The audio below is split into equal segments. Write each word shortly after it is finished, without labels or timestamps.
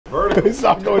Vertical. It's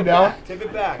not going down. Tip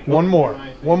it back. One more.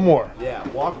 One more. Yeah,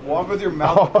 walk with your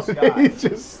mouth in the sky. He's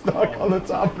just stuck on the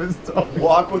top of his tongue.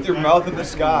 Walk with your mouth in the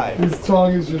sky. His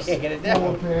tongue is just Can't get it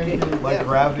down. Let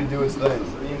gravity do its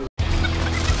thing.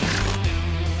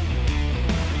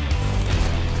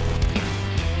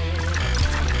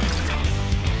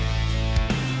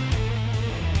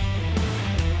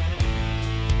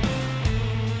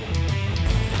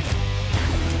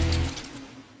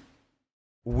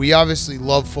 We obviously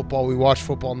love football. We watch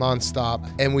football nonstop.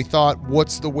 And we thought,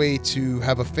 what's the way to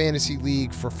have a fantasy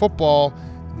league for football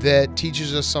that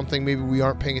teaches us something maybe we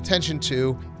aren't paying attention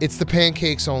to? It's the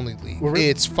Pancakes Only League.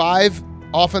 It's 5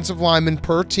 offensive linemen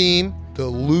per team. The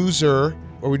loser,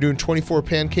 are we doing 24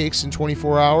 pancakes in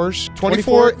 24 hours?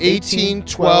 24, 18,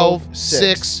 12,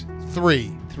 6,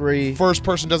 3. 3. First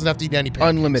person doesn't have to eat any pancakes.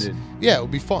 Unlimited. Yeah, it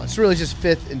would be fun. It's really just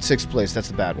 5th and 6th place. That's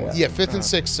the bad one. Yeah, 5th and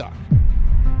 6th suck.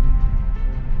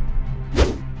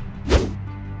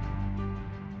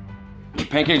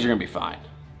 Pancakes are going to be fine.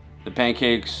 The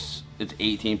pancakes, it's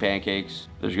 18 pancakes.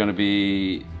 There's going to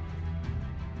be...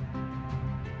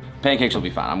 Pancakes will be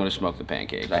fine. I'm going to smoke the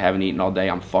pancakes. I haven't eaten all day.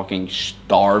 I'm fucking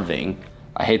starving.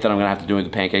 I hate that I'm going to have to do the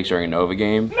pancakes during a Nova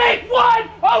game. Make one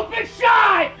open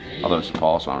shot! Although it's the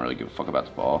ball, so I don't really give a fuck about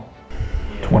the ball.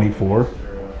 24.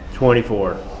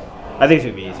 24. I think it's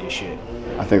going to be easy as shit.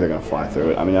 I think they're going to fly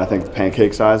through it. I mean, I think the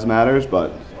pancake size matters,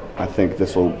 but I think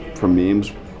this will, for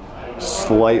memes,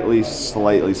 slightly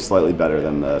better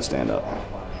than the stand-up.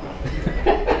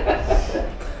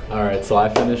 All right, so I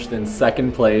finished in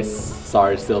 2nd place.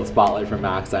 Sorry to steal the spotlight from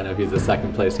Max. I know he's the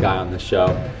 2nd place guy on this show.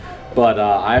 But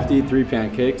I have to eat 3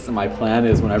 pancakes, and my plan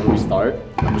is whenever we start,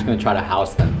 I'm just gonna try to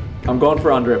house them. I'm going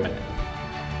for under a minute.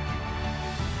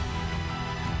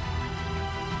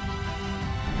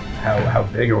 How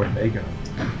big are we making them?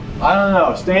 I don't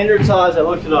know. Standard size, I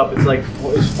looked it up. It's like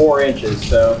it's 4 inches,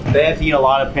 so they have to eat a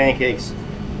lot of pancakes.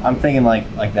 I'm thinking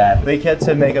like that. Big Kid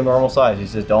said make them normal size. He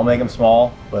says don't make them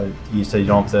small, but he said you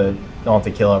don't have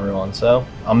to kill everyone. So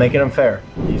I'm making them fair.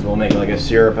 We'll make like a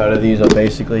syrup out of these.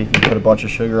 Basically, you put a bunch of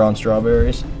sugar on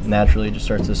strawberries. Naturally, it just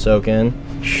starts to soak in.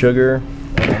 Sugar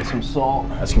and some salt.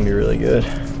 That's gonna be really good.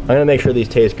 I'm gonna make sure these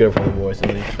taste good for the boys.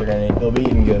 At least they'll be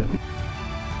eating good.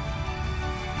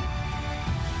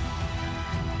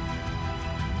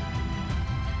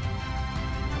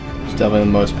 It's definitely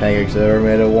the most pancakes I've ever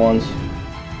made at once.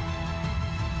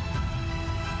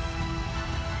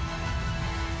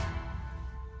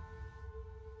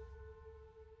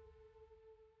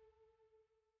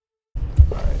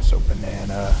 Alright, so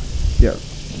banana. Yeah,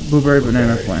 blueberry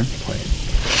banana plain.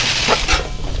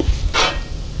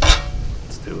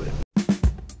 Let's do it.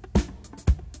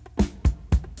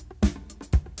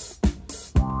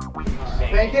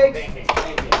 Pancakes?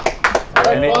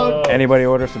 Anybody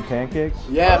order some pancakes?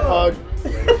 Yeah, Pug.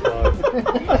 This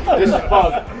is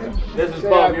Pug. This is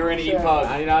Pug. You're gonna eat Pug.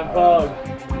 99 Pug.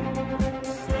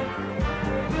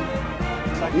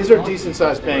 These are decent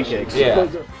sized pancakes. Yeah.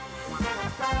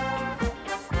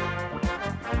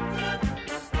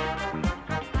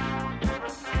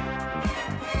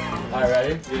 All right,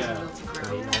 ready? Yeah.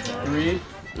 3,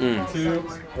 2,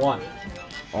 1.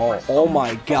 Oh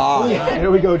my God.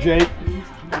 Here we go, Jake.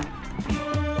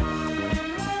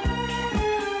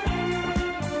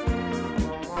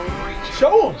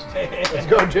 Show him! Let's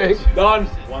go, Jake. Done.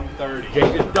 130.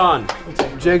 Jake is done.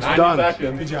 Jake's done.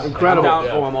 Incredible.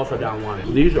 I'm also down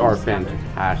 1. These are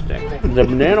fantastic. The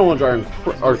banana ones are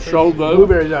so good.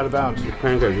 Blueberry's out of bounds. The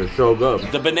pancakes are so good.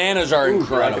 The bananas are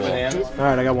incredible.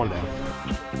 Alright, I got one down.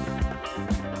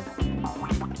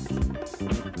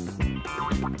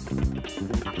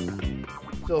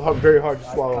 Still very hard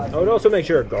to swallow. I would also make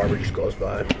sure garbage goes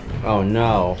by. Oh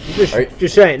no.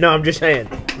 Just saying. No, I'm just saying.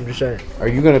 Are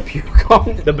you gonna puke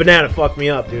on The banana fucked me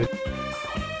up, dude.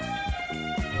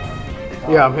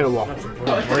 Yeah, I'm hitting a wall.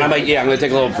 I'm gonna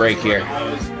take a little break here.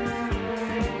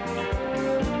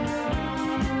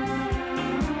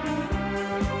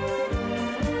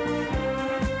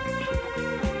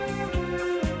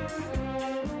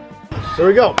 Here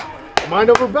we go.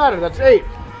 Mind over batter. That's 8.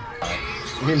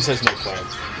 Memes has no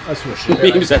plans. That's what shit.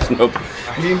 Memes has no.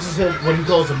 Memes is in what he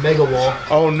calls a mega wall.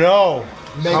 Oh no.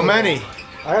 Mega How many?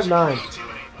 I have 9.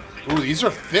 Ooh, these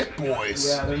are thick boys.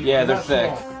 Yeah, they're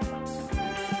thick.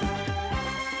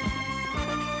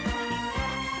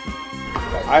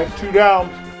 I have 2 down.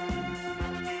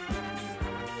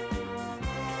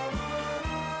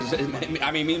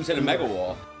 I mean, memes hit a mega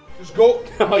wall. Just go.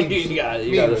 Oh, you got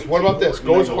Memes. What about this?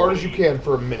 Go as hard as you can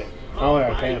for a minute. Oh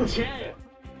yeah, damn.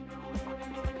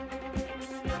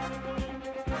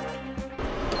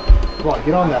 Come on,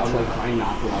 get on that.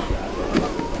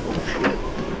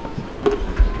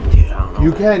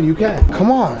 You can.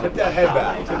 Come on. Tip that head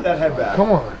back. Tip that head back.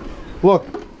 Come on. Look,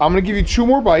 I'm gonna give you 2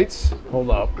 more bites. Hold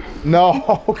up.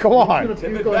 No, come on.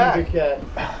 Tip it back.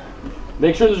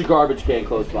 Make sure there's a garbage can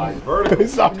close by.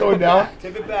 It's not going down.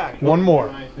 Tip it back. One more.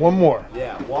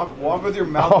 Yeah, walk with your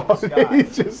mouth in the sky.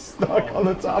 He's just stuck on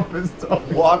the top of his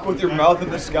tongue. Walk with your mouth in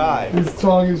the sky. His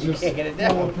tongue is just Can't get it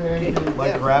down.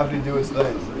 Let gravity do its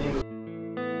thing.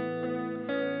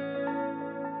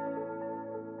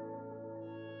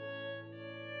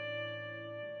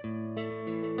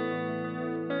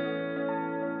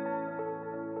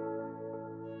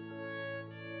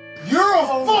 You're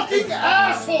a fucking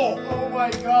asshole! Oh my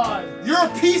god. You're a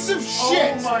piece of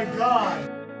shit! Oh my god.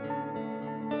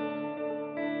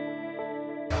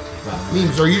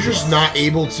 Memes, are you just not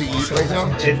able to eat right now?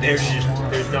 There's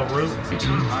no room.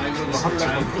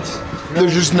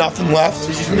 There's just nothing left?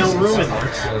 There's just no room in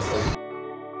there.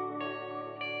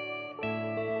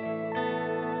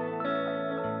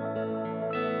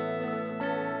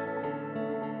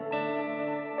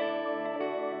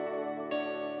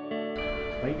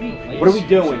 What are we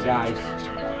doing, guys?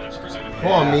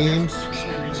 Come on, Memes.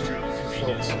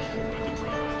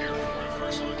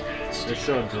 They're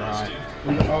so dry.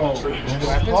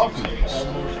 Coffee.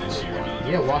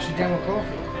 Yeah, wash it down with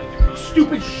coffee.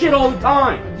 Stupid shit all the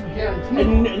time. You guaranteed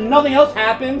And nothing else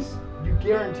happens. You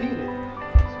guaranteed it.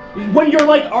 When you're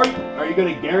like, are you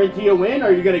gonna guarantee a win?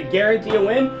 Are you gonna guarantee a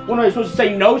win? When am I supposed to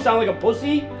say no? Sound like a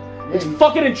pussy? It's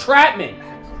fucking entrapment.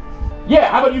 Yeah,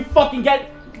 how about you fucking get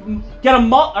a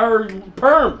or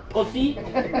perm, pussy?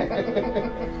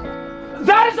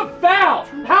 That is a foul.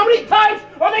 How many times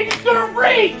are they just gonna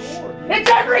reach? It's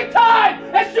every time.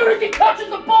 As soon as he touches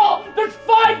the ball, there's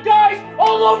 5 guys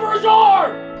all over his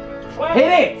arm. Hit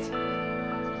it.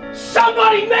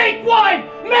 Somebody make one.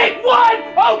 Make one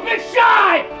open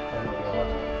shot.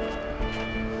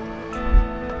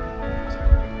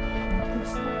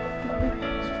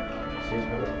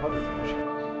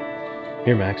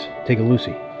 Here, Max, take a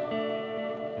Lucy.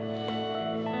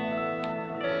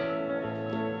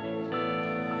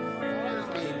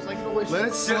 Let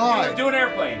it slide. Do an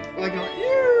airplane. Like I'm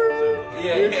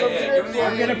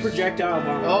gonna projectile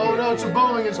bomb. Oh no, it's a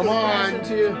Boeing. It's come on.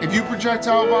 If you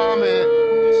projectile bomb it,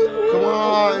 come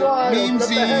on,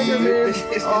 Memesy.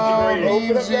 Oh,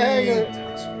 Memesy.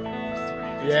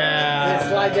 Yeah.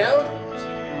 Slide down?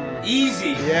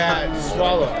 Easy. Yeah,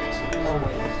 swallow.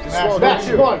 Max,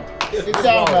 come on. Sit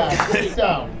down, Max. Sit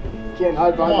down. Can't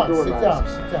hide Come behind on, the door, sit Max. down.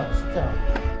 Sit down. Sit down.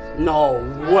 No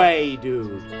way,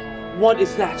 dude. What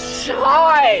is that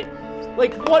shot?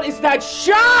 Like, what is that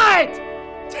shot?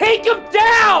 Take him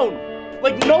down!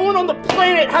 Like, no one on the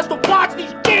planet has to watch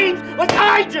these games like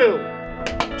I do!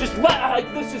 Just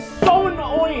this is so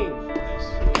annoying.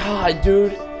 God,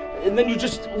 dude. And then you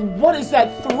just, what is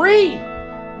that 3?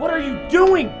 What are you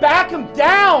doing? Back him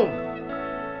down!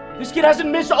 This kid hasn't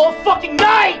missed all fucking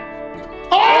night!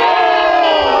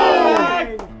 Oh!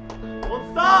 Well,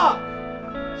 stop!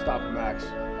 Stop it, Max.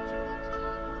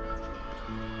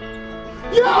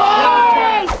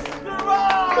 Yes!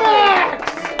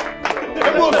 Max!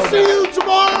 And we'll see you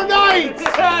tomorrow night!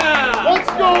 Yeah! Let's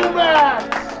go, Max!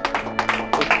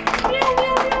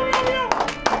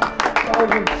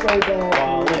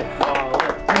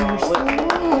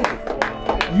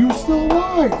 You still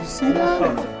alive? You see that?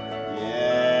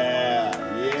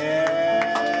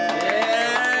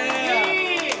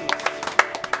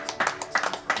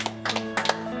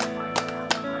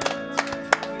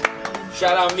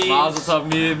 Shout out memes. Mazel tov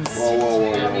memes.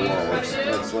 Whoa.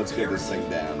 Let's get this thing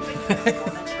down. It's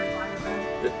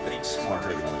not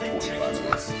taking another 45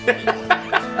 minutes.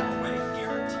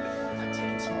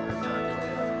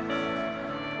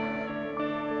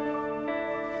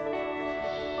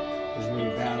 There's a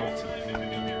new battle.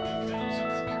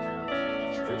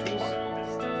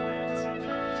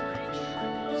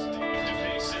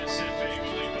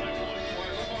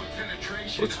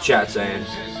 What's the chat saying?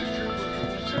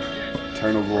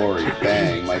 Eternal Glory,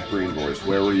 bang, Mike Breen voice.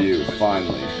 Where were you?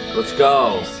 Finally. Let's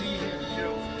go.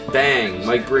 Bang,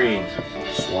 Mike Breen.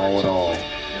 Swallow it all.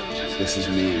 This is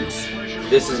memes.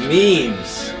 This is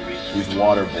memes. He's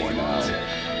Waterboy now.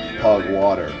 Pug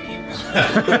water.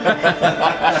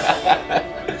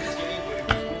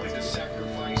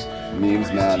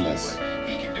 Memes madness.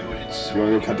 You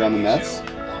want to go cut down the Mets?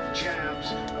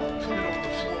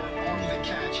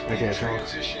 I can't talk.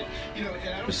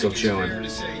 We're still chilling.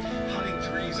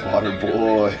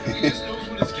 Waterboy.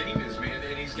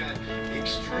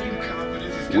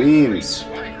 Weems.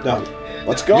 No.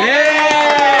 Let's go.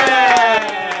 Yeah!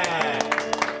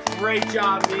 Great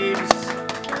job, memes.